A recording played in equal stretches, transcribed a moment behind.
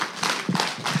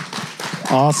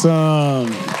Awesome.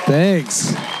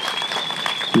 Thanks.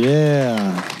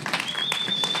 Yeah.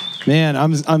 Man,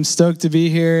 I'm stoked to be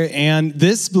here. And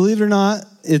this, believe it or not,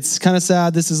 it's kind of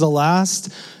sad. This is the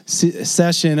last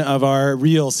session of our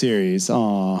Real series.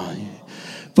 Aw.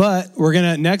 But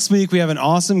next week, we have an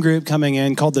awesome group coming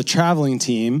in called the Traveling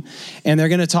Team, and they're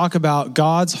going to talk about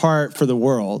God's heart for the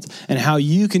world and how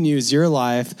you can use your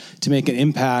life to make an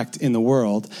impact in the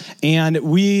world. And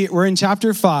we're in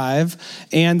chapter 5,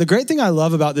 and the great thing I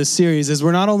love about this series is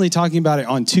we're not only talking about it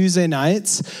on Tuesday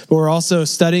nights, but we're also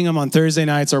studying them on Thursday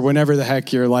nights or whenever the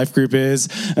heck your life group is.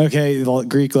 Okay,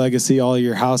 Greek legacy, all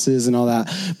your houses and all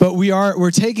that. But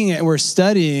we're taking it and we're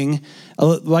studying.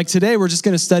 Like today, we're just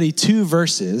going to study 2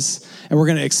 verses, and we're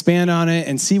going to expand on it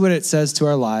and see what it says to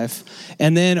our life.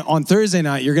 And then on Thursday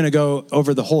night, you're going to go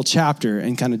over the whole chapter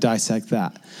and kind of dissect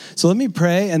that. So let me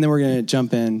pray, and then we're going to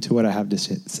jump into what I have to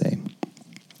say.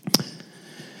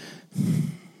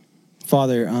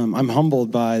 Father, I'm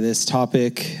humbled by this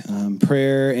topic,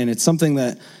 prayer, and it's something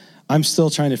that I'm still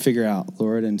trying to figure out,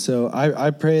 Lord. And so I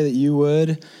pray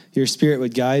that your Spirit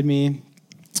would guide me.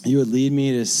 You would lead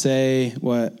me to say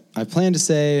what I plan to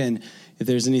say, and if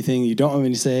there's anything you don't want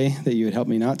me to say, that you would help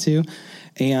me not to.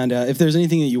 And if there's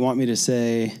anything that you want me to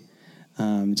say,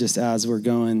 just as we're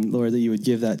going, Lord, that you would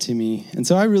give that to me. And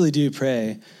so I really do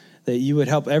pray that you would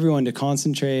help everyone to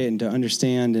concentrate and to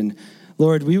understand. And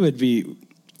Lord, we would be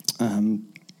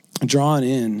drawn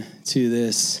in to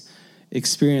this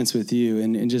experience with you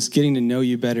and just getting to know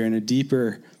you better in a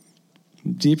deeper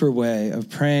way of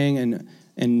praying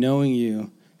and knowing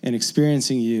you and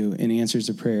experiencing you in answers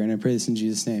to prayer. And I pray this in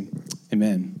Jesus' name.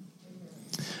 Amen.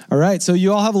 All right, so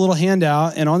you all have a little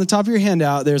handout, and on the top of your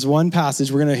handout, there's one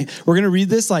passage. We're gonna read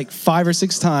this like 5 or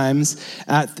 6 times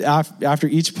after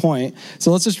each point.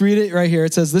 So let's just read it right here.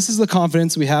 It says, "This is the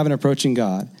confidence we have in approaching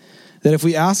God, that if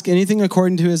we ask anything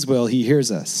according to his will, he hears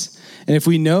us. And if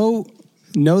we know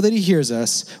that he hears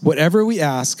us, whatever we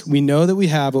ask, we know that we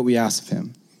have what we ask of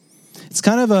him." It's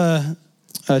kind of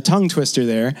a tongue twister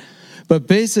there. But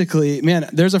basically, man,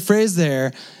 there's a phrase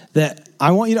there that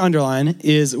I want you to underline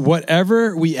is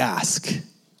whatever we ask.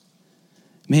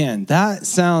 Man, that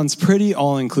sounds pretty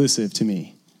all-inclusive to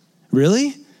me.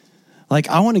 Really? Like,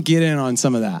 I want to get in on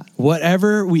some of that.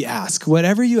 Whatever we ask,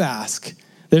 whatever you ask.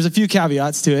 There's a few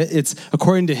caveats to it. It's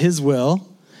according to his will.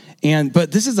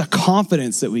 But this is a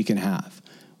confidence that we can have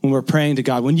when we're praying to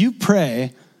God. When you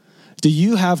pray, do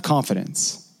you have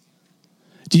confidence?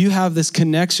 Do you have this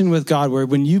connection with God where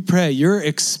when you pray, you're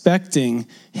expecting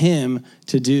him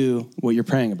to do what you're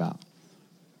praying about?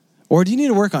 Or do you need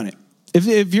to work on it?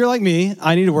 If you're like me,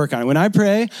 I need to work on it. When I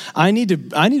pray, I need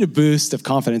a boost of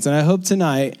confidence. And I hope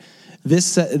tonight, this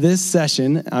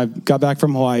session, I got back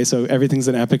from Hawaii, so everything's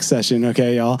an epic session,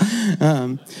 okay, y'all?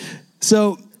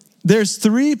 So there's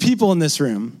 3 people in this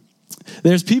room.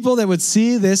 There's people that would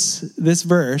see this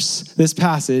verse, this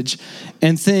passage,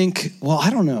 and think, well, I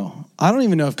don't know. I don't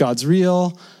even know if God's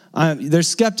real. There's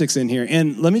skeptics in here.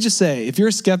 And let me just say, if you're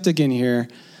a skeptic in here,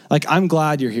 like, I'm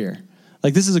glad you're here.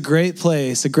 Like, this is a great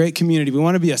place, a great community. We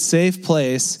want to be a safe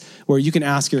place where you can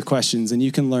ask your questions and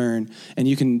you can learn and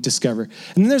you can discover.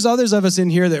 And then there's others of us in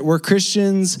here that we're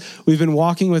Christians. We've been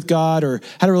walking with God or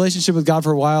had a relationship with God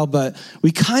for a while, but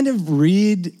we kind of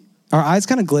our eyes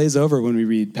kind of glaze over when we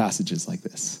read passages like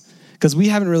this because we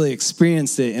haven't really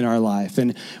experienced it in our life.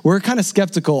 And we're kind of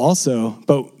skeptical also,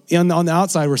 but on the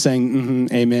outside, we're saying,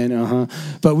 amen,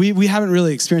 But we haven't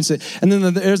really experienced it. And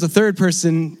then there's a third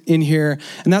person in here,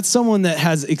 and that's someone that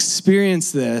has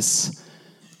experienced this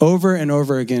over and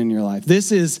over again in your life.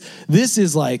 This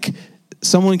is like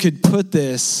someone could put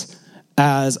this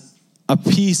as a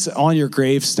piece on your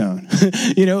gravestone,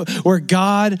 where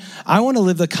God, I want to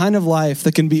live the kind of life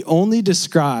that can be only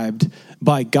described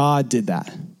by God did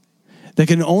that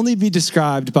can only be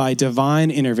described by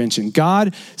divine intervention.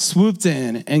 God swooped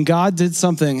in and God did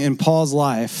something in Paul's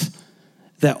life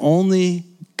that only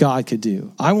God could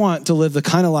do. I want to live the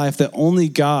kind of life that only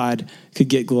God could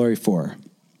get glory for.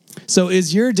 So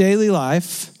is your daily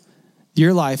life,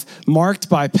 marked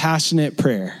by passionate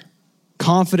prayer,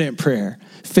 confident prayer,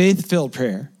 faith-filled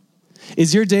prayer?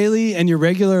 Is your daily and your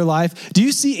regular life, do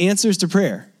you see answers to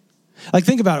prayer? Like,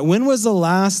 think about it. When was the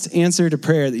last answer to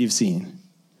prayer that you've seen?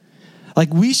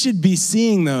 Like, we should be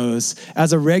seeing those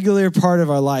as a regular part of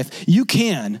our life. You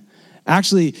can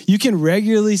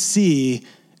regularly see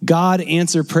God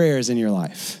answer prayers in your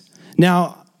life.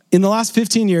 Now, in the last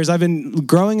 15 years, I've been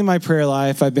growing in my prayer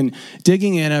life. I've been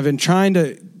digging in. I've been trying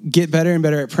to get better and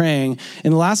better at praying.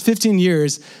 In the last 15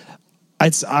 years,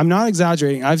 I'm not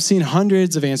exaggerating. I've seen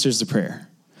hundreds of answers to prayer.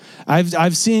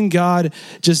 I've seen God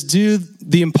just do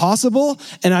the impossible,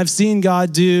 and I've seen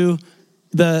God do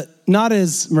not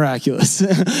as miraculous,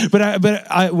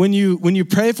 but when you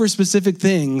pray for specific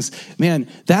things, man,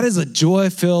 that is a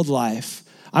joy-filled life.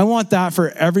 I want that for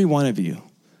every one of you.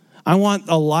 I want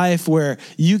a life where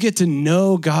you get to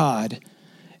know God.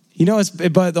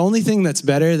 But the only thing that's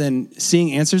better than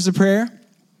seeing answers to prayer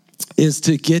is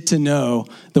to get to know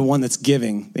the one that's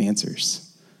giving the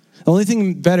answers. The only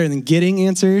thing better than getting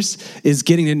answers is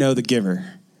getting to know the giver.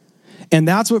 And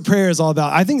that's what prayer is all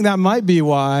about. I think that might be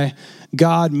why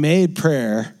God made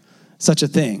prayer such a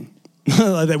thing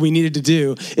that we needed to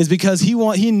do, is because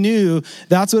he knew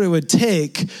that's what it would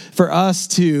take for us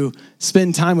to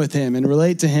spend time with him and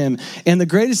relate to him. And the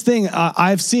greatest thing,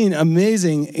 I've seen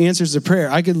amazing answers to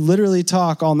prayer. I could literally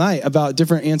talk all night about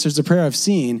different answers to prayer I've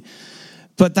seen,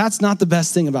 but that's not the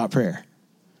best thing about prayer.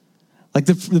 Like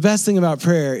the best thing about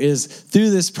prayer is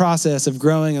through this process of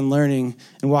growing and learning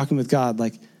and walking with God,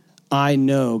 like I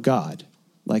know God.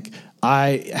 Like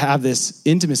I have this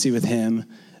intimacy with him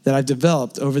that I've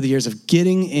developed over the years of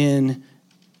getting in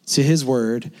to his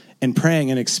word and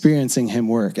praying and experiencing him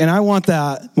work. And I want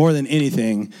that more than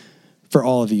anything for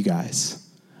all of you guys.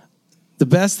 The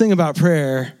best thing about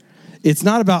prayer, it's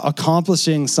not about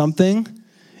accomplishing something.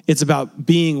 It's about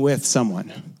being with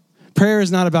someone. Prayer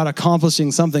is not about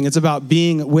accomplishing something. It's about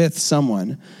being with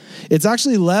someone. It's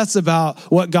actually less about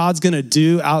what God's going to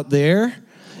do out there.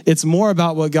 It's more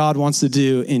about what God wants to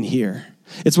do in here.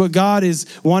 It's what God is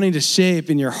wanting to shape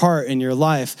in your heart, in your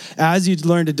life, as you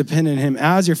learn to depend on him,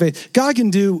 as your faith. God can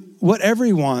do whatever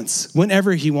he wants,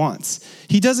 whenever he wants.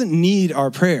 He doesn't need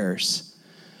our prayers,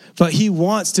 but he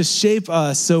wants to shape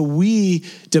us so we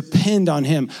depend on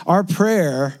him. Our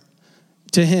prayer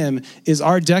to him is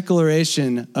our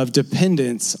declaration of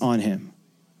dependence on him.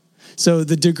 So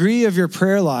the degree of your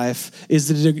prayer life is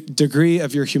the degree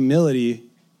of your humility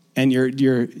and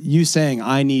you saying,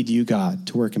 I need you, God,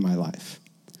 to work in my life.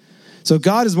 So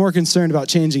God is more concerned about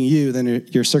changing you than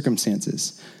your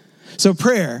circumstances. So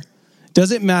prayer,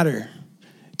 does it matter?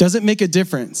 Does it make a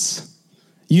difference?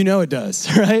 You know it does,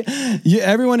 right?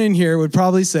 Everyone in here would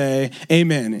probably say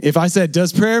amen. If I said,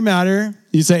 does prayer matter?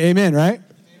 You say amen, right?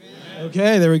 Amen.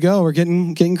 Okay, there we go. We're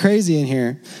getting crazy in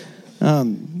here.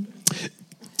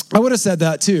 I would have said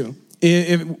that too.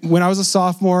 When I was a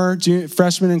sophomore,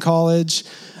 freshman in college,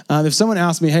 if someone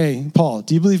asked me, hey, Paul,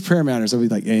 do you believe prayer matters? I'd be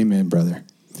like, amen, brother.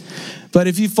 But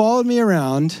if you followed me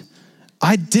around,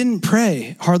 I didn't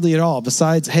pray hardly at all,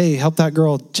 besides, hey, help that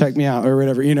girl check me out or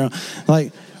whatever,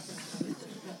 Like,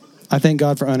 I thank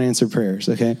God for unanswered prayers,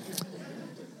 okay?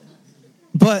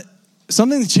 But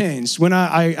something changed when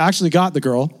I actually got the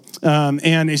girl.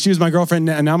 And she was my girlfriend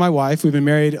and now my wife. We've been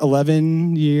married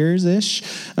 11 years-ish.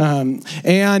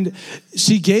 And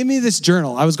she gave me this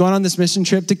journal. I was going on this mission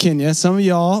trip to Kenya. Some of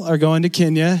y'all are going to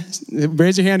Kenya.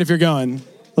 Raise your hand if you're going.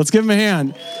 Let's give them a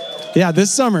hand. Yeah,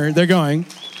 this summer they're going.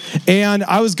 And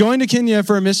I was going to Kenya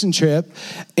for a mission trip.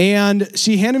 And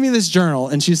she handed me this journal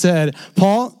and she said,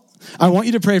 Paul, I want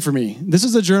you to pray for me. This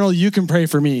is a journal you can pray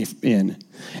for me in.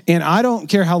 And I don't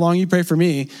care how long you pray for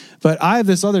me, but I have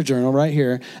this other journal right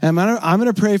here. And I'm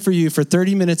going to pray for you for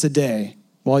 30 minutes a day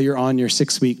while you're on your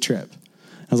 6-week trip.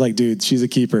 I was like, dude, she's a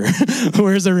keeper.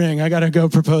 Where's the ring? I got to go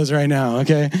propose right now,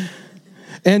 okay?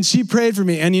 And she prayed for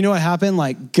me. And you know what happened?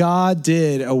 Like God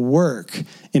did a work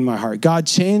in my heart. God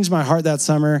changed my heart that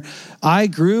summer. I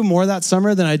grew more that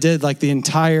summer than I did like the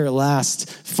entire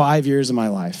last 5 years of my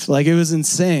life. Like it was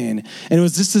insane. And it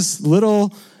was just this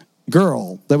little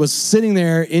girl that was sitting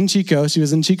there in Chico. She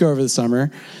was in Chico over the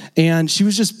summer. And she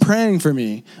was just praying for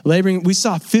me, laboring. We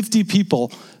saw 50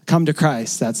 people come to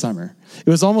Christ that summer. It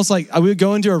was almost like we would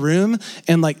go into a room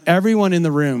and like everyone in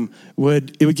the room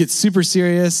would get super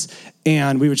serious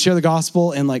and we would share the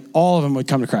gospel and like all of them would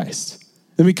come to Christ.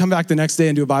 Then we'd come back the next day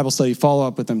and do a Bible study, follow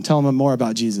up with them, tell them more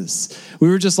about Jesus. We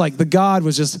were just like, the God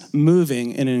was just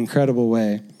moving in an incredible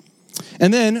way.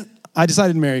 And then I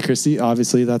decided to marry Christy.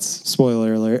 Obviously, that's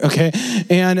spoiler alert, okay?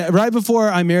 And right before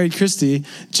I married Christy,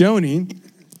 Joni,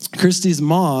 Christy's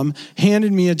mom,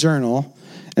 handed me a journal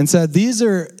and said, these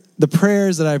are the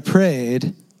prayers that I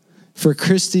prayed for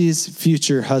Christy's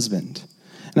future husband.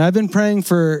 And I've been praying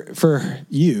for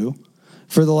you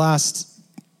for the last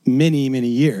many, many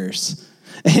years.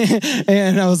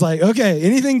 And I was like, okay,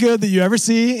 anything good that you ever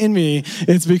see in me,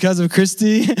 it's because of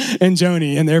Christy and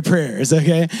Joni and their prayers,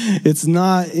 okay? It's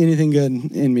not anything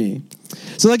good in me.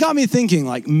 So that got me thinking,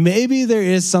 like, maybe there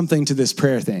is something to this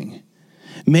prayer thing.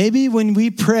 Maybe when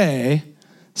we pray,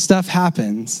 stuff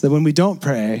happens that when we don't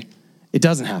pray, it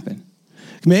doesn't happen.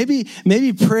 Maybe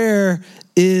prayer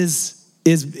is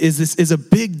a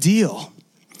big deal.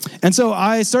 And so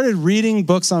I started reading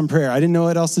books on prayer. I didn't know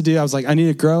what else to do. I was like, I need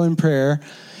to grow in prayer.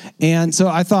 And so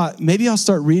I thought, maybe I'll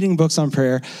start reading books on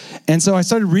prayer. And so I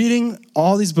started reading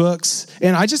all these books,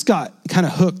 and I just got kind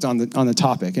of hooked on the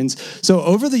topic. And so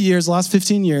over the years, the last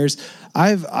 15 years,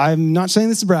 I'm not saying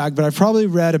this to brag, but I've probably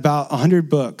read about 100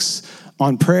 books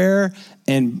on prayer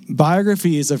and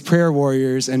biographies of prayer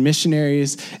warriors and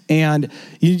missionaries. And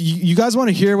you guys want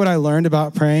to hear what I learned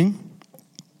about praying?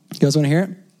 You guys want to hear it?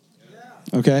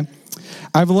 Yeah. Okay.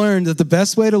 I've learned that the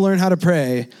best way to learn how to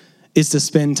pray is to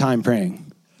spend time praying.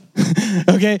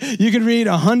 Okay, you can read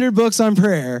 100 books on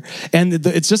prayer, and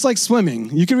it's just like swimming.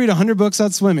 You can read 100 books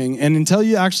on swimming, and until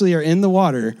you actually are in the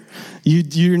water,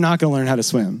 you're not going to learn how to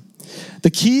swim. The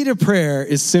key to prayer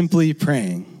is simply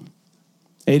praying.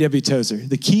 A.W. Tozer.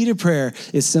 The key to prayer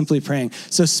is simply praying.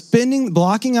 So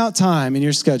blocking out time in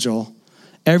your schedule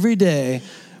every day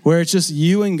where it's just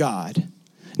you and God.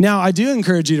 Now, I do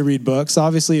encourage you to read books.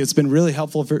 Obviously, it's been really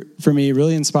helpful for me,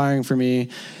 really inspiring for me.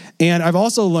 And I've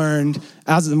also learned,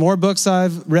 as the more books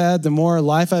I've read, the more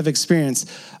life I've experienced,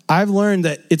 I've learned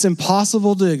that it's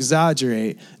impossible to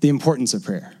exaggerate the importance of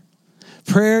prayer.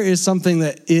 Prayer is something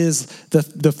that is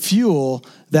the fuel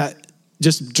that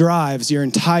just drives your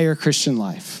entire Christian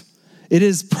life. It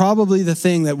is probably the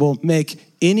thing that will make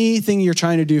anything you're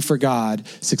trying to do for God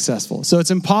successful. So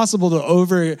it's impossible to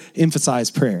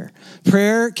overemphasize prayer.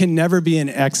 Prayer can never be in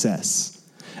excess.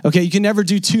 Okay, you can never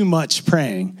do too much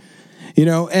praying.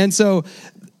 And so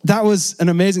that was an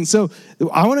amazing. So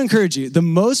I want to encourage you, the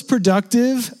most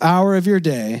productive hour of your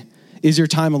day is your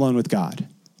time alone with God.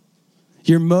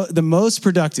 The most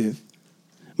productive,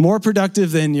 more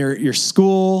productive than your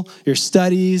school, your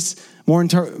studies, more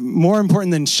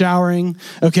important than showering,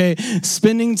 okay?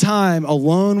 Spending time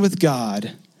alone with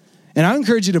God. And I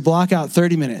encourage you to block out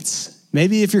 30 minutes.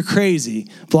 Maybe if you're crazy,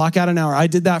 block out an hour. I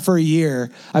did that for a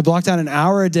year. I blocked out an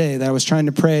hour a day that I was trying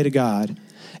to pray to God.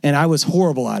 And I was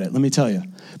horrible at it, let me tell you.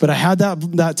 But I had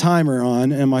that timer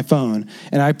on my phone,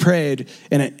 and I prayed,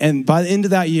 and by the end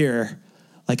of that year,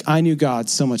 I knew God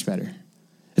so much better.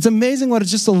 It's amazing what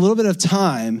just a little bit of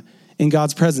time in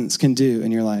God's presence can do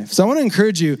in your life. So I want to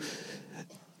encourage you,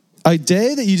 a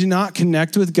day that you do not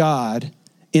connect with God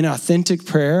in authentic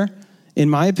prayer, in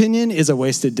my opinion, is a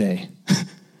wasted day.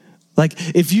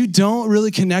 If you don't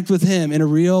really connect with him in a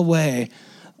real way,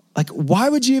 why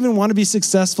would you even want to be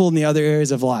successful in the other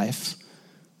areas of life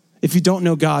if you don't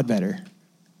know God better?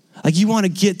 You want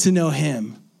to get to know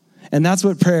him. And that's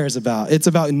what prayer is about. It's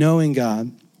about knowing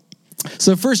God.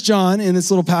 So 1 John, in this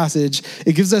little passage,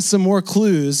 it gives us some more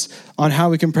clues on how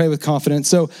we can pray with confidence.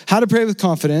 So how to pray with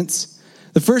confidence.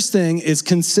 The first thing is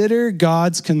consider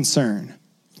God's concern.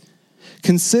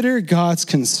 Consider God's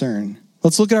concern.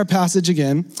 Let's look at our passage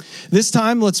again. This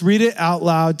time, let's read it out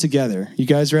loud together. You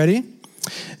guys ready?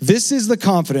 This is the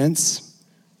confidence,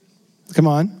 come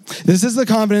on. This is the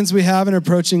confidence we have in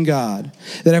approaching God,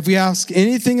 that if we ask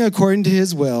anything according to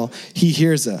his will, he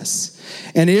hears us.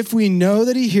 And if we know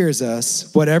that he hears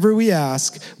us, whatever we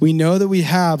ask, we know that we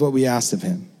have what we asked of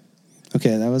him.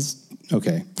 Okay, that was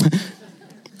okay.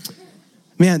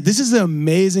 Man, this is the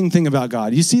amazing thing about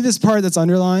God. You see this part that's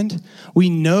underlined?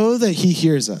 We know that he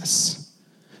hears us.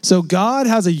 So God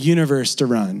has a universe to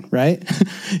run, right?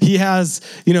 He has,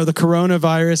 the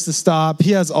coronavirus to stop.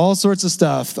 He has all sorts of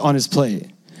stuff on his plate.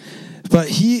 But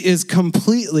he is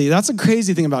that's a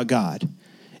crazy thing about God,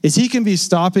 is he can be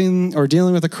stopping or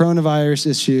dealing with a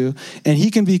coronavirus issue, and he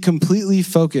can be completely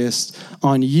focused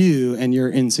on you and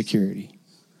your insecurity.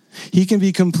 He can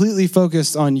be completely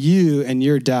focused on you and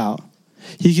your doubt.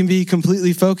 He can be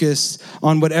completely focused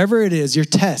on whatever it is, your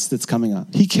test that's coming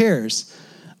up. He cares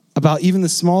about even the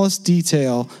smallest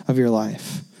detail of your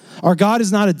life. Our God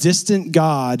is not a distant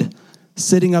God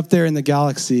sitting up there in the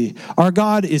galaxy. Our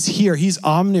God is here. He's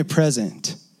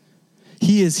omnipresent.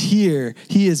 He is here.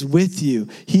 He is with you.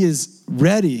 He is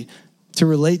ready to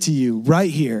relate to you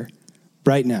right here,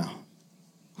 right now.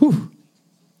 Whew.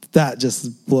 That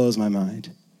just blows my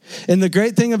mind. And the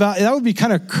great thing about it, that would be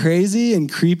kind of crazy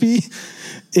and creepy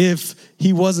if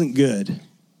he wasn't good.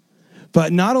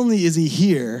 But not only is he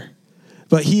here,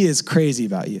 but he is crazy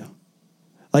about you.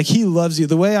 He loves you.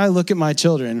 The way I look at my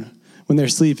children when they're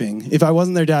sleeping, if I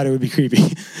wasn't their dad, it would be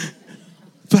creepy.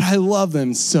 But I love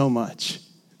them so much.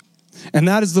 And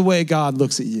that is the way God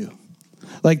looks at you.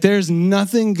 There's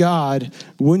nothing God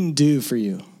wouldn't do for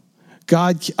you.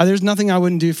 There's nothing I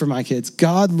wouldn't do for my kids.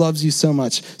 God loves you so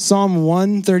much. Psalm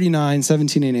 139,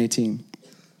 17 and 18.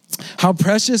 How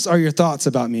precious are your thoughts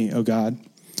about me, O God.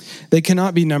 They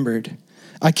cannot be numbered.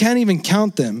 I can't even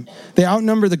count them. They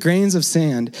outnumber the grains of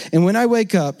sand. And when I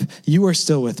wake up, you are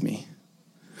still with me.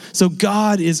 So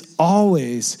God is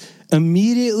always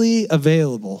immediately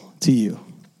available to you.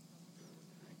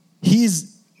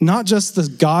 He's not just the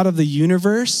God of the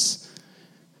universe,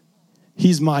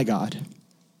 he's my God.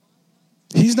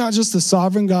 He's not just a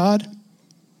sovereign God,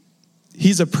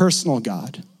 he's a personal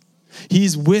God.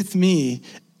 He's with me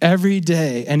every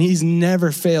day, and he's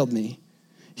never failed me.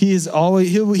 He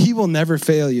will never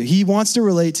fail you. He wants to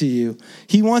relate to you.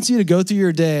 He wants you to go through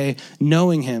your day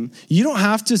knowing him. You don't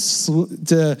have to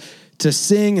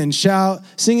sing and shout.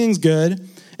 Singing's good.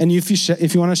 And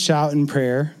if you want to shout in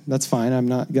prayer, that's fine.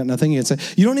 Got nothing against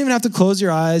it. You don't even have to close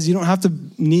your eyes. You don't have to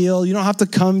kneel. You don't have to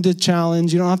come to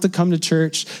challenge. You don't have to come to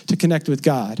church to connect with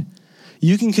God.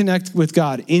 You can connect with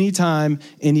God anytime,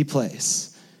 any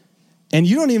place. And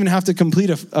you don't even have to complete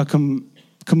a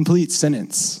complete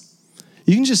sentence.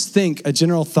 You can just think a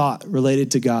general thought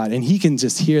related to God, and he can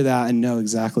just hear that and know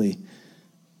exactly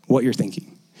what you're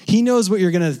thinking. He knows what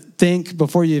you're going to think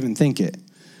before you even think it.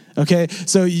 Okay,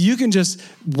 so you can just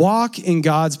walk in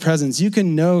God's presence. You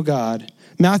can know God.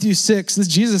 Matthew 6,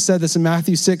 Jesus said this in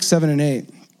Matthew 6, 7, and 8.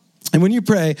 And when you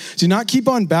pray, do not keep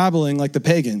on babbling like the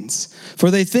pagans,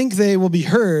 for they think they will be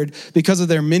heard because of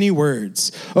their many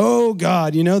words. Oh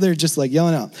God, they're just like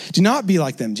yelling out. Do not be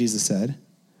like them, Jesus said,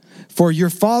 for your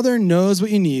Father knows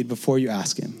what you need before you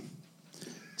ask him.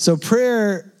 So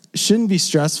prayer shouldn't be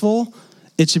stressful.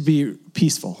 It should be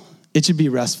peaceful. It should be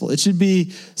restful. It should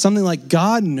be something like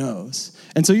God knows.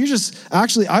 And so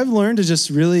I've learned to just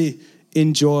really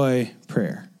enjoy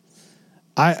prayer.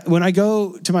 When I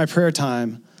go to my prayer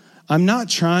time, I'm not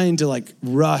trying to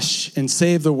rush and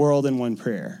save the world in one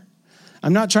prayer.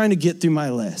 I'm not trying to get through my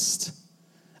list.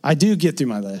 I do get through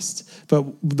my list. But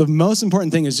the most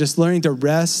important thing is just learning to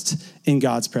rest in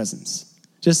God's presence.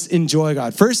 Just enjoy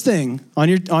God. First thing on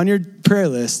your prayer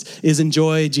list is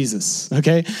enjoy Jesus.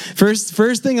 Okay?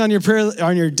 First thing on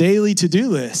your daily to-do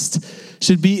list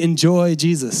should be enjoy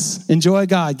Jesus. Enjoy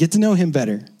God. Get to know him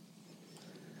better.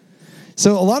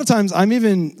 So a lot of times I'm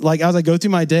even as I go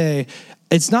through my day,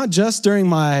 it's not just during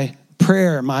my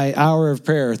prayer, my hour of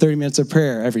prayer, 30 minutes of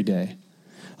prayer every day.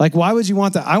 Why would you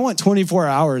want that? I want 24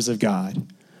 hours of God.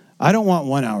 I don't want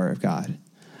 1 hour of God.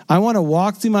 I want to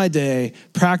walk through my day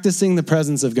practicing the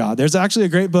presence of God. There's actually a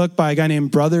great book by a guy named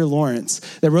Brother Lawrence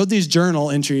that wrote these journal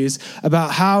entries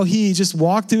about how he just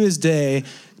walked through his day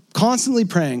constantly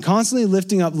praying, constantly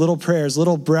lifting up little prayers,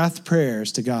 little breath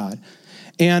prayers to God.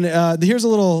 And here's a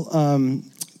little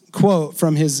quote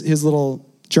from his little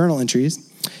journal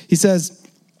entries. He says,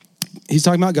 he's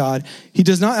talking about God. He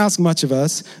does not ask much of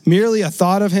us, merely a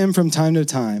thought of him from time to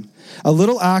time, a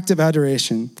little act of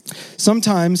adoration,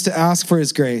 sometimes to ask for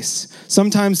his grace,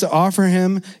 sometimes to offer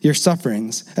him your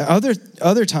sufferings, at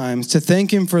other times to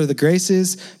thank him for the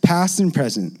graces past and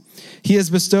present he has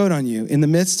bestowed on you in the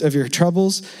midst of your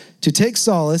troubles, to take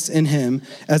solace in him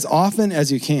as often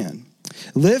as you can.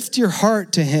 Lift your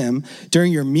heart to him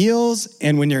during your meals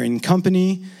and when you're in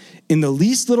company. In the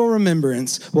least little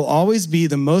remembrance will always be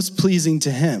the most pleasing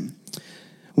to him.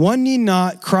 One need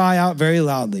not cry out very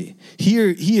loudly. He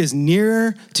is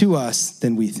nearer to us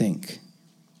than we think.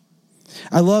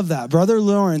 I love that. Brother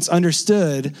Lawrence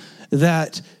understood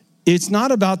that it's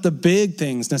not about the big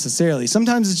things necessarily.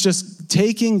 Sometimes it's just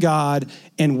taking God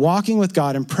and walking with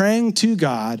God and praying to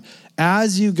God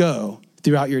as you go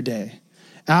throughout your day.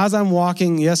 As I'm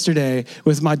walking yesterday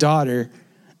with my daughter,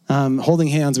 holding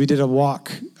hands, we did a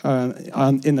walk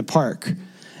in the park.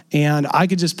 And I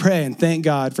could just pray and thank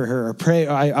God for her.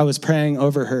 I was praying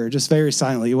over her just very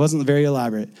silently. It wasn't very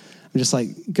elaborate. I'm just like,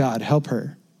 God, help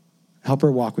her. Help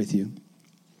her walk with you.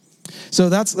 So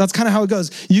that's kind of how it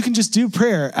goes. You can just do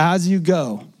prayer as you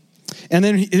go. And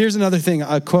then here's another thing,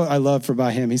 a quote I love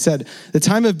by him. He said, the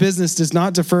time of business does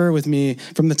not differ with me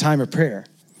from the time of prayer.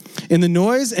 In the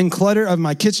noise and clutter of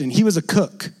my kitchen, he was a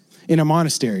cook in a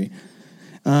monastery.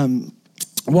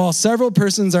 While several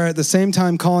persons are at the same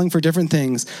time calling for different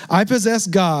things, I possess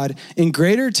God in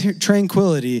greater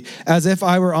tranquility as if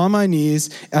I were on my knees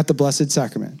at the Blessed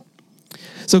Sacrament.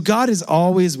 So God is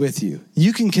always with you.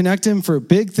 You can connect him for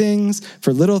big things,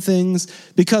 for little things,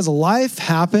 because life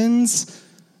happens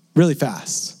really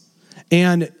fast.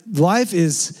 And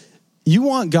you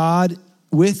want God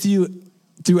with you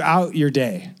throughout your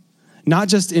day, not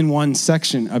just in one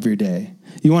section of your day.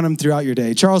 You want him throughout your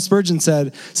day. Charles Spurgeon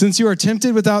said, since you are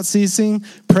tempted without ceasing,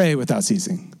 pray without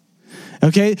ceasing.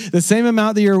 Okay? The same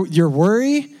amount that you're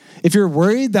worried, if you're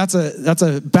worried, that's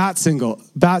a bat signal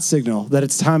that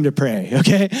it's time to pray,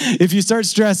 okay? If you start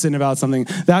stressing about something,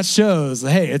 that shows,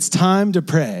 hey, it's time to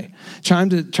pray. Time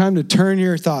to turn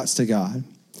your thoughts to God.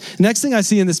 The next thing I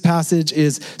see in this passage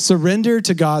is surrender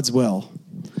to God's will.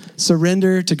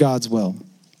 Surrender to God's will.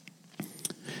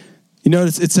 You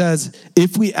notice it says,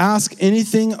 if we ask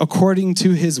anything according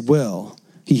to his will,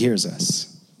 he hears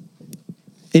us.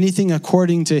 anything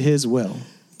according to his will.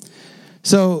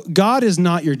 So God is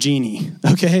not your genie,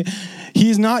 okay?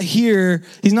 He's not here.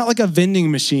 He's not like a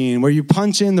vending machine where you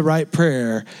punch in the right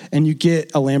prayer and you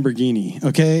get a Lamborghini,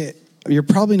 okay? You're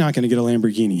probably not going to get a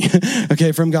Lamborghini,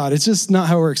 okay, from God. It's just not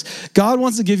how it works. God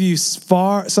wants to give you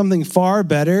something far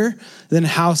better than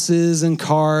houses and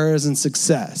cars and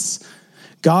success.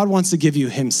 God wants to give you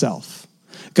himself.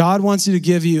 God wants to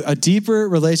give you a deeper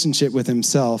relationship with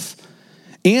himself,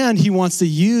 and he wants to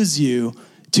use you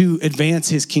to advance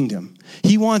his kingdom.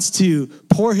 He wants to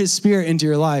pour his spirit into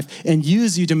your life and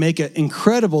use you to make an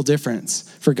incredible difference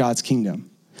for God's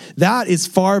kingdom. That is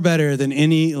far better than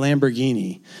any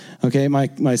Lamborghini. Okay,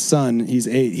 my son, he's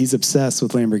 8. He's obsessed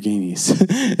with Lamborghinis.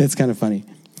 It's kind of funny.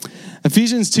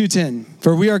 Ephesians 2:10,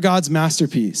 for we are God's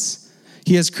masterpiece.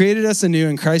 He has created us anew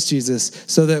in Christ Jesus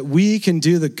so that we can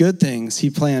do the good things he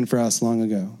planned for us long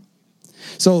ago.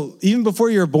 So even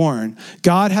before you were born,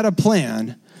 God had a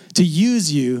plan to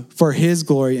use you for his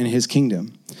glory and his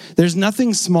kingdom. There's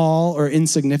nothing small or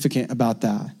insignificant about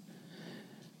that.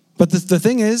 But the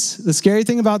thing is, the scary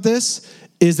thing about this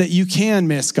is that you can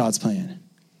miss God's plan.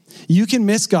 You can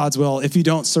miss God's will if you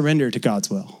don't surrender to God's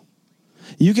will.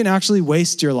 You can actually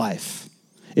waste your life.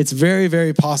 It's very,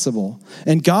 very possible.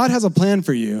 And God has a plan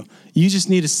for you. You just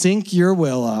need to sync your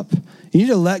will up. You need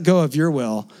to let go of your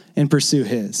will and pursue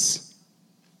his.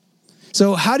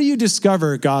 So how do you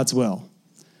discover God's will?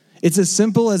 It's as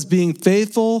simple as being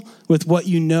faithful with what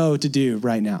you know to do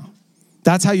right now.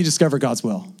 That's how you discover God's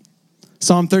will.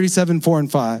 Psalm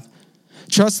 37:4-5.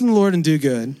 Trust in the Lord and do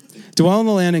good. Dwell in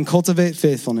the land and cultivate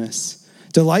faithfulness.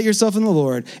 Delight yourself in the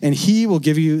Lord, and he will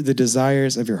give you the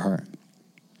desires of your heart.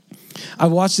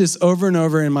 I've watched this over and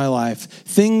over in my life.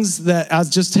 Things that, as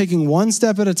just taking one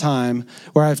step at a time,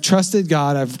 where I've trusted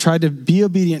God, I've tried to be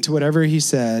obedient to whatever he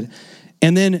said.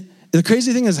 And then the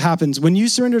crazy thing happens when you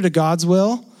surrender to God's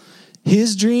will,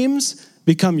 his dreams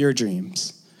become your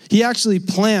dreams. He actually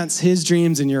plants his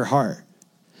dreams in your heart.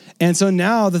 And so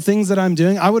now the things that I'm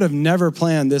doing, I would have never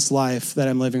planned this life that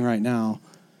I'm living right now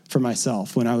for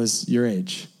myself when I was your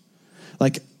age.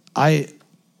 Like I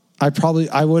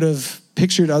would have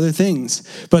pictured other things,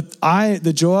 but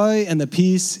the joy and the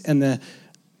peace and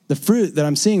the fruit that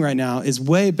I'm seeing right now is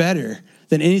way better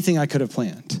than anything I could have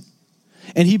planned.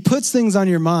 And he puts things on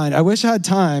your mind. I wish I had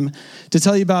time to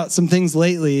tell you about some things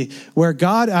lately where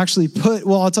God actually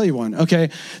I'll tell you one. Okay.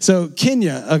 So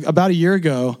Kenya, about a year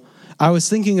ago, I was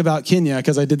thinking about Kenya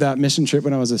because I did that mission trip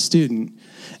when I was a student.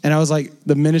 And I was like,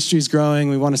 the ministry's growing.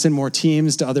 We want to send more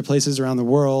teams to other places around the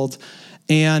world.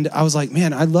 And I was like,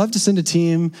 man, I'd love to send a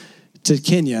team to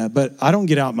Kenya, but I don't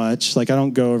get out much. Like I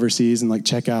don't go overseas and like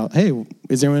check out, hey,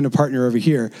 is there anyone to partner over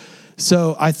here?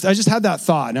 So I just had that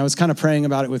thought and I was kind of praying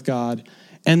about it with God.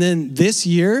 And then this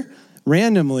year,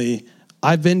 randomly,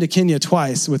 I've been to Kenya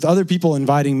twice with other people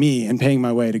inviting me and paying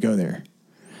my way to go there.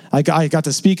 I got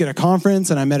to speak at a conference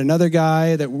and I met another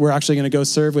guy that we're actually going to go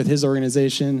serve with his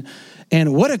organization.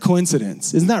 And what a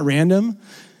coincidence. Isn't that random?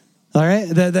 All right.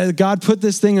 That God put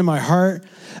this thing in my heart.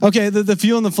 Okay. The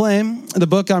Fuel and the Flame, the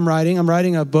book I'm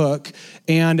writing a book,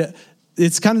 and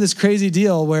it's kind of this crazy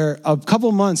deal where a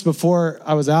couple months before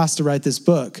I was asked to write this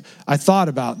book, I thought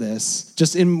about this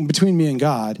just in between me and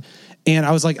God. And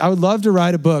I was like, I would love to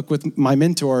write a book with my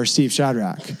mentor, Steve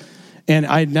Shadrach. And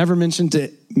I'd never mentioned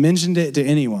it to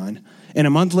anyone. And a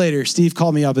month later, Steve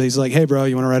called me up and he's like, hey, bro,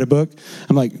 you want to write a book?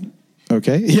 I'm like,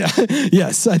 okay, yeah,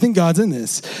 yes, I think God's in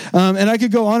this. And I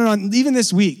could go on and on. Even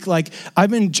this week, like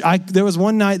there was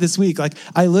one night this week, like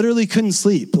I literally couldn't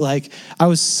sleep. Like I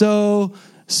was so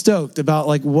stoked about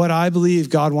like what I believe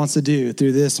God wants to do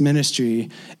through this ministry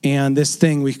and this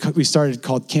thing we started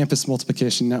called Campus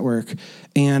Multiplication Network.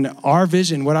 And our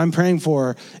vision, what I'm praying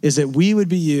for, is that we would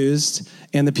be used,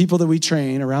 and the people that we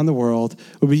train around the world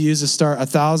would be used to start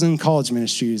 1,000 college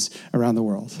ministries around the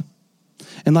world.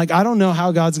 And like, I don't know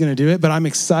how God's going to do it, but I'm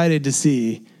excited to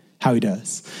see how he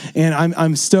does. And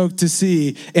I'm stoked to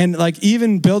see. And like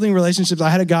even building relationships, I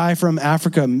had a guy from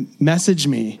Africa message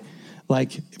me,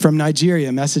 like from Nigeria,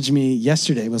 messaged me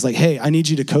yesterday, was like, hey, I need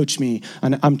you to coach me.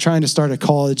 I'm trying to start a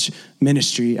college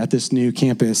ministry at this new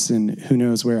campus and who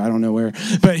knows where, I don't know where,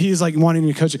 but he's like wanting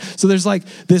me to coach it. So there's like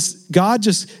this, God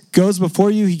just goes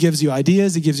before you. He gives you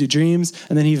ideas, he gives you dreams,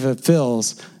 and then he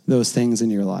fulfills those things in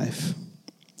your life.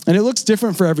 And it looks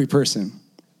different for every person.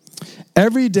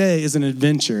 Every day is an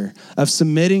adventure of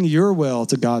submitting your will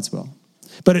to God's will.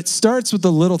 But it starts with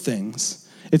the little things.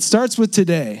 It starts with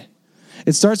today.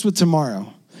 It starts with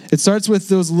tomorrow. It starts with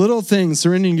those little things,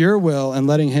 surrendering your will and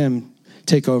letting him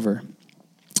take over.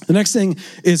 The next thing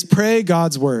is pray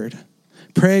God's word.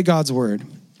 Pray God's word.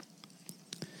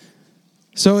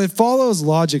 So it follows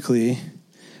logically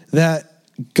that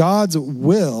God's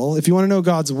will, if you want to know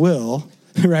God's will,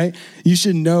 right, you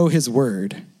should know his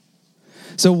word.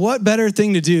 So what better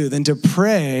thing to do than to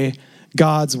pray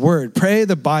God's word? Pray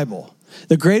the Bible.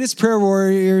 The greatest prayer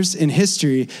warriors in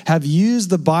history have used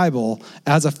the Bible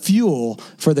as a fuel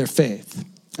for their faith,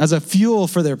 as a fuel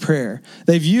for their prayer.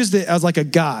 They've used it as like a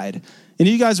guide. And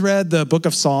you guys read the book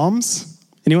of Psalms?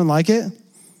 Anyone like it?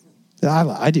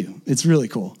 I do. It's really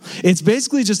cool. It's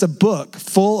basically just a book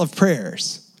full of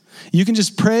prayers. You can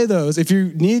just pray those. If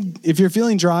you're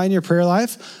feeling dry in your prayer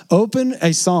life, open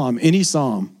a psalm, any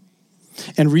psalm,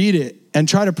 and read it and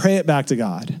try to pray it back to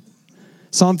God.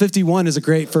 Psalm 51 is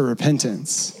great for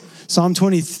repentance. Psalm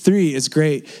 23 is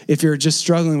great if you're just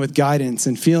struggling with guidance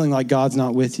and feeling like God's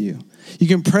not with you. You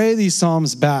can pray these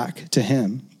psalms back to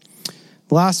him.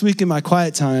 Last week in my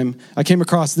quiet time, I came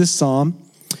across this psalm.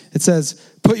 It says,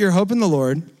 "Put your hope in the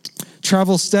Lord,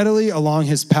 travel steadily along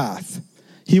his path.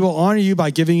 He will honor you by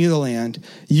giving you the land.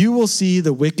 You will see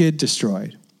the wicked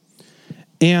destroyed."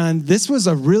 And this was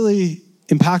a really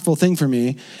impactful thing for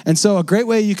me. And so a great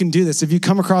way you can do this, if you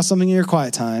come across something in your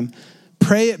quiet time,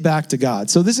 pray it back to God.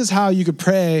 So this is how you could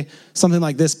pray something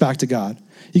like this back to God.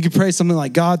 You could pray something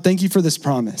like, "God, thank you for this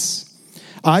promise.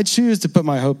 I choose to put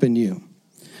my hope in you.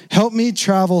 Help me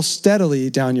travel steadily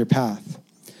down your path.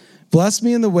 Bless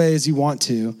me in the ways you want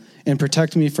to and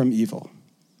protect me from evil."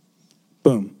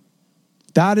 Boom.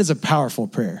 That is a powerful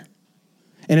prayer.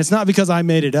 And it's not because I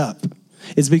made it up.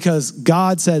 It's because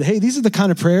God said, hey, these are the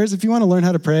kind of prayers. If you want to learn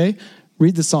how to pray,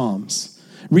 read the Psalms.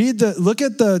 Look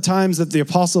at the times that the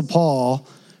Apostle Paul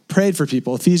prayed for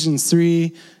people. Ephesians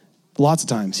 3, lots of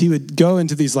times. He would go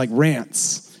into these like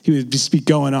rants. He would just be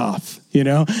going off,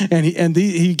 and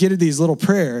he get these little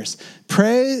prayers.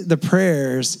 Pray the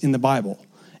prayers in the Bible,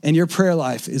 and your prayer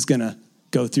life is going to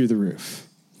go through the roof.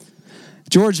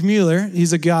 George Mueller,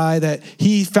 he's a guy that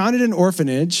he founded an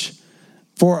orphanage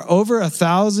for over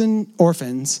 1,000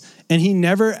 orphans, and he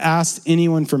never asked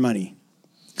anyone for money,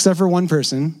 except for one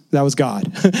person. That was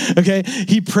God. Okay,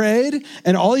 he prayed,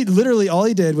 and all he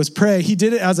did was pray. He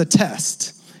did it as a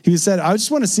test. He said, "I just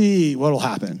want to see what'll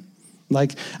happen.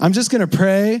 Like, I'm just gonna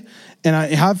pray, and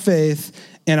I have faith,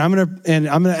 and I'm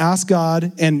gonna ask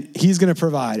God, and He's gonna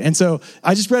provide." And so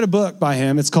I just read a book by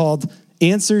him. It's called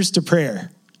Answers to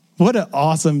Prayer. What an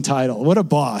awesome title. What a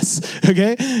boss,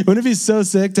 okay? Wouldn't it be so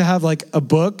sick to have like a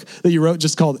book that you wrote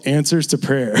just called Answers to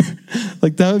Prayer?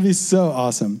 Like that would be so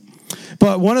awesome.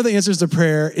 But one of the answers to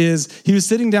prayer is he was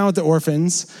sitting down with the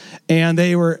orphans and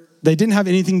they didn't have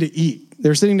anything to eat. They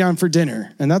were sitting down for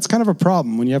dinner. And that's kind of a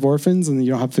problem when you have orphans and you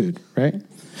don't have food, right?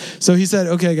 So he said,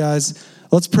 "Okay, guys,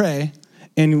 let's pray."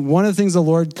 And one of the things the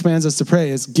Lord commands us to pray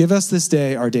is, "Give us this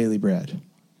day our daily bread."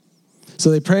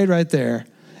 So they prayed right there.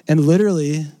 And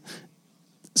literally,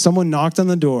 someone knocked on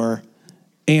the door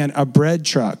and a bread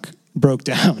truck broke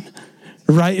down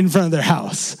right in front of their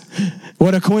house.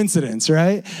 What a coincidence,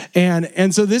 right?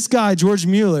 And so this guy, George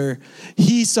Mueller,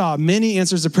 he saw many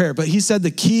answers to prayer, but he said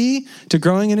the key to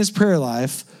growing in his prayer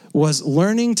life was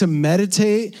learning to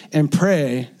meditate and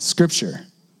pray Scripture.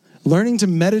 Learning to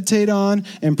meditate on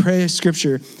and pray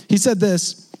Scripture. He said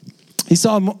this,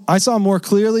 I saw more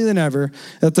clearly than ever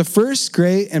that the first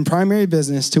great and primary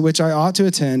business to which I ought to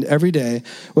attend every day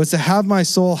was to have my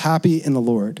soul happy in the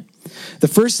Lord. The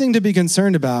first thing to be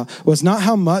concerned about was not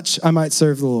how much I might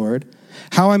serve the Lord,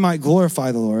 how I might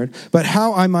glorify the Lord, but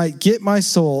how I might get my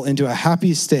soul into a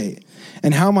happy state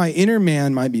and how my inner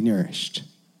man might be nourished.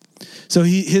 So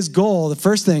his goal, the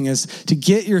first thing is to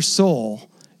get your soul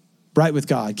right with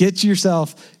God. Get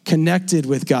yourself connected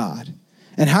with God.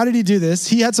 And how did he do this?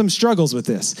 He had some struggles with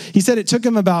this. He said it took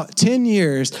him about 10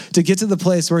 years to get to the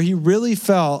place where he really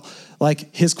felt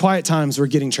like his quiet times were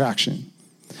getting traction.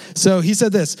 So he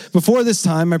said this, "Before this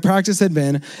time, my practice had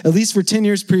been, at least for 10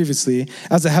 years previously,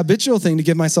 as a habitual thing to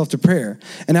give myself to prayer.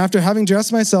 And after having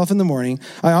dressed myself in the morning,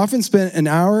 I often spent an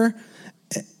hour,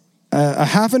 a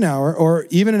half an hour, or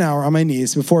even an hour on my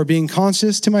knees before being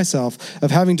conscious to myself of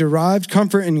having derived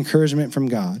comfort and encouragement from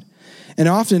God. And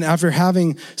often, after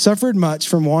having suffered much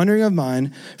from wandering of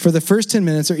mind, for the first 10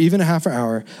 minutes or even a half an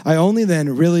hour, I only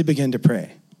then really begin to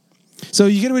pray." So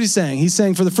you get what he's saying. He's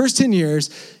saying for the first 10 years,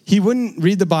 he wouldn't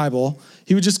read the Bible.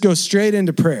 He would just go straight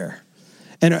into prayer.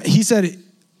 And he said,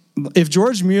 if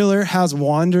George Mueller has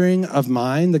wandering of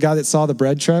mind, the guy that saw the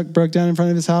bread truck broke down in front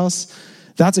of his house,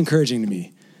 that's encouraging to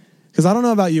me. Because I don't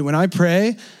know about you, when I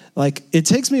pray, like it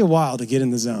takes me a while to get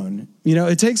in the zone.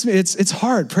 It's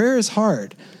hard. Prayer is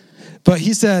hard. But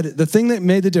he said, the thing that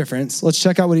made the difference, let's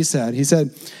check out what he said. He said,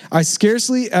 "I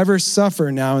scarcely ever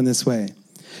suffer now in this way.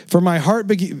 For my heart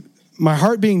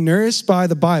being nourished by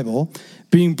the Bible,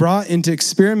 being brought into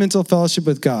experimental fellowship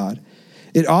with God,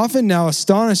 It often now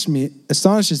astonishes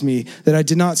me that I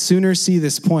did not sooner see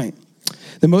this point.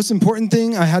 The most important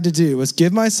thing I had to do was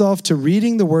give myself to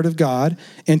reading the Word of God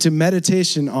and to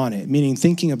meditation on it, meaning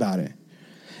thinking about it.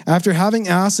 After having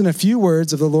asked in a few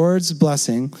words of the Lord's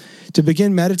blessing to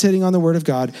begin meditating on the Word of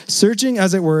God, searching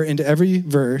as it were into every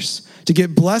verse to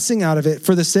get blessing out of it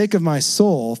for the sake of my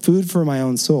soul, food for my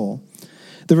own soul,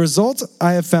 the result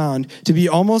I have found to be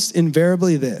almost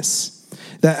invariably this,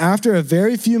 that after a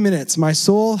very few minutes, my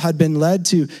soul had been led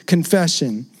to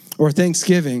confession or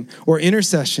thanksgiving or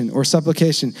intercession or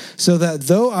supplication, so that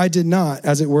though I did not,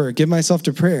 as it were, give myself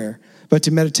to prayer, but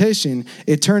to meditation,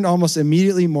 it turned almost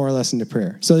immediately more or less into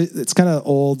prayer. So it's kind of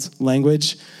old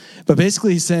language, but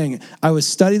basically he's saying, I would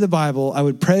study the Bible, I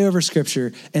would pray over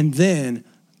scripture, and then,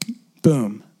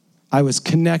 boom, I was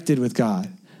connected with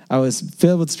God. I was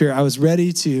filled with the Spirit. I was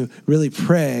ready to really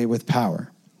pray with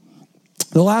power.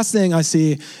 The last thing I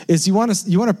see is you want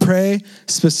to pray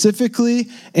specifically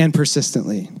and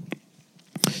persistently.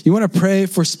 You want to pray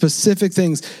for specific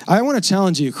things. I want to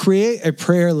challenge you, create a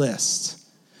prayer list.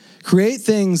 Create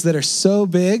things that are so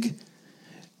big.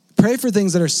 Pray for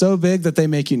things that are so big that they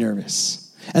make you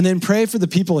nervous. And then pray for the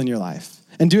people in your life.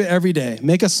 And do it every day.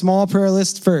 Make a small prayer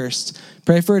list first.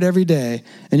 Pray for it every day.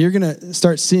 And you're going to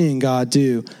start seeing God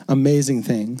do amazing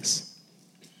things.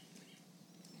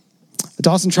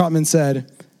 Dawson Trotman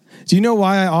said, do you know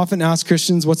why I often ask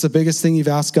Christians, what's the biggest thing you've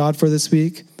asked God for this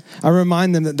week? I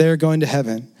remind them that they are going to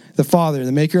heaven, the Father,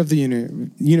 the maker of the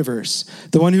universe,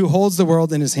 the one who holds the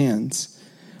world in his hands.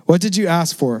 What did you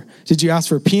ask for? Did you ask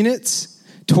for peanuts,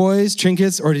 toys,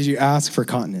 trinkets, or did you ask for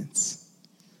continents?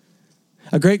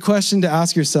 A great question to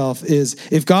ask yourself is,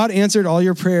 if God answered all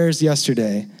your prayers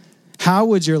yesterday, how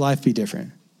would your life be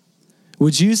different?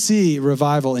 Would you see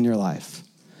revival in your life?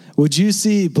 Would you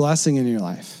see blessing in your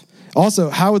life? Also,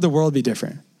 how would the world be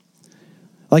different?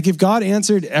 Like if God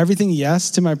answered everything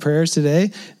yes to my prayers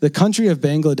today, the country of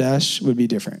Bangladesh would be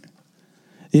different.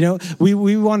 You know,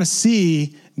 we want to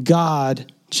see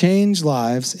God change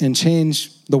lives and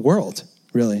change the world,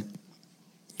 really.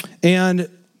 And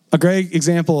a great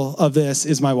example of this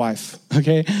is my wife,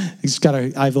 okay?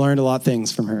 I've learned a lot of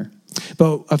things from her.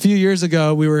 But a few years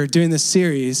ago, we were doing this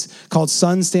series called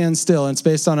Sun Stand Still, and it's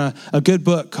based on a good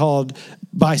book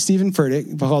by Stephen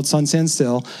Furtick called Sun Stand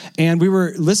Still. And we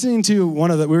were listening to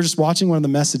we were just watching one of the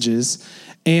messages,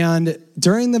 and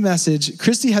during the message,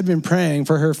 Christy had been praying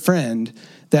for her friend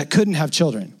that couldn't have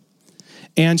children.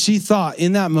 And she thought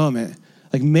in that moment,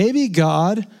 like maybe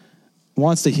God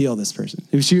wants to heal this person.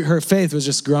 Her faith was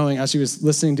just growing as she was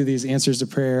listening to these answers to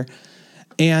prayer.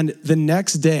 And the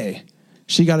next day,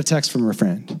 she got a text from her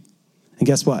friend. And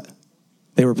guess what?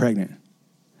 They were pregnant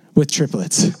with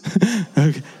triplets.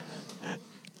 Okay.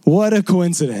 What a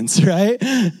coincidence, right?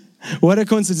 What a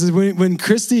coincidence. When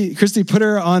Christy put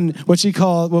her on what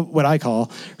I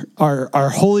call our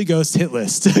Holy Ghost hit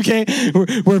list, okay?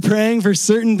 We're praying for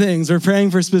certain things. We're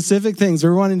praying for specific things.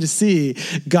 We're wanting to see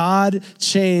God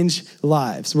change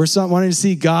lives. We're wanting to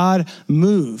see God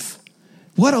move.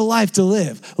 What a life to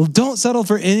live. Don't settle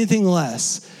for anything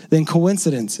less than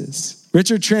coincidences.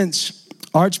 Richard Trench,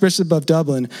 Archbishop of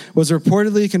Dublin, was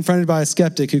reportedly confronted by a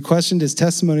skeptic who questioned his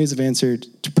testimonies of answer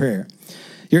to prayer.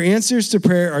 Your answers to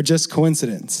prayer are just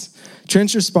coincidence.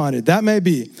 Trench responded, that may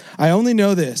be. I only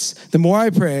know this. The more I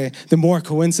pray, the more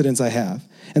coincidence I have.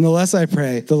 And the less I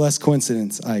pray, the less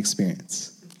coincidence I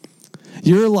experience.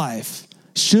 Your life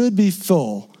should be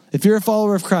full. If you're a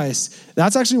follower of Christ,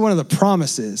 that's actually one of the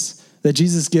promises that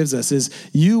Jesus gives us is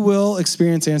you will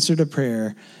experience answer to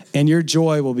prayer and your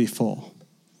joy will be full.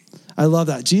 I love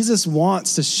that. Jesus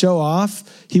wants to show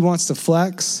off. He wants to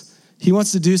flex. He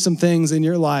wants to do some things in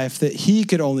your life that he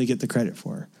could only get the credit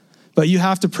for. But you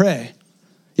have to pray.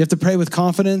 You have to pray with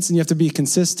confidence and you have to be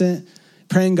consistent,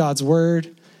 praying God's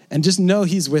word, and just know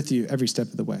he's with you every step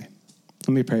of the way.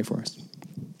 Let me pray for us.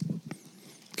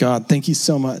 God, thank you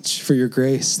so much for your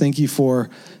grace. Thank you for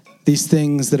these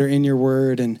things that are in your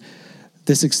word and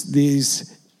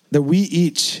these that we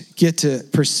each get to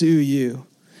pursue you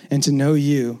and to know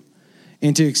you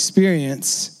and to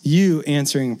experience you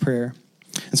answering prayer.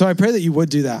 And so I pray that you would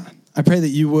do that. I pray that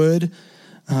you would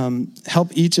help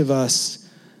each of us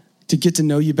to get to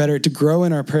know you better, to grow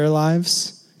in our prayer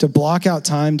lives, to block out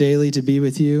time daily to be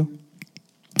with you,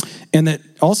 and that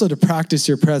also to practice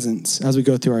your presence as we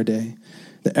go through our day.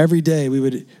 That every day we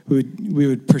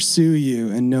would pursue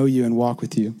you and know you and walk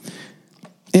with you.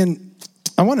 And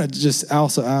I want to just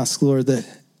also ask, Lord, that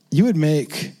you would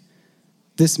make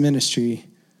this ministry,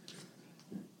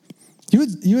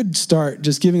 you would start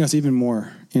just giving us even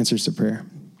more answers to prayer.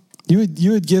 You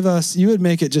would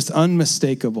make it just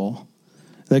unmistakable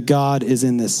that God is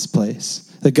in this place.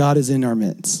 that God is in our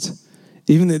midst.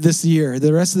 Even this year,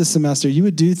 the rest of the semester, you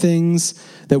would do things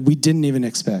that we didn't even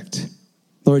expect.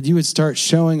 Lord, you would start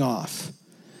showing off,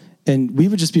 and we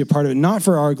would just be a part of it, not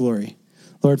for our glory,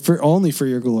 Lord, only for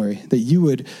your glory, that you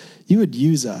would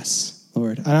use us,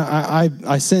 Lord.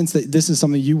 I sense that this is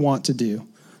something you want to do.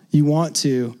 You want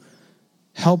to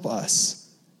help us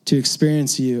to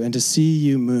experience you and to see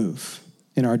you move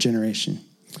in our generation.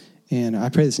 And I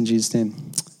pray this in Jesus'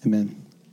 name. Amen.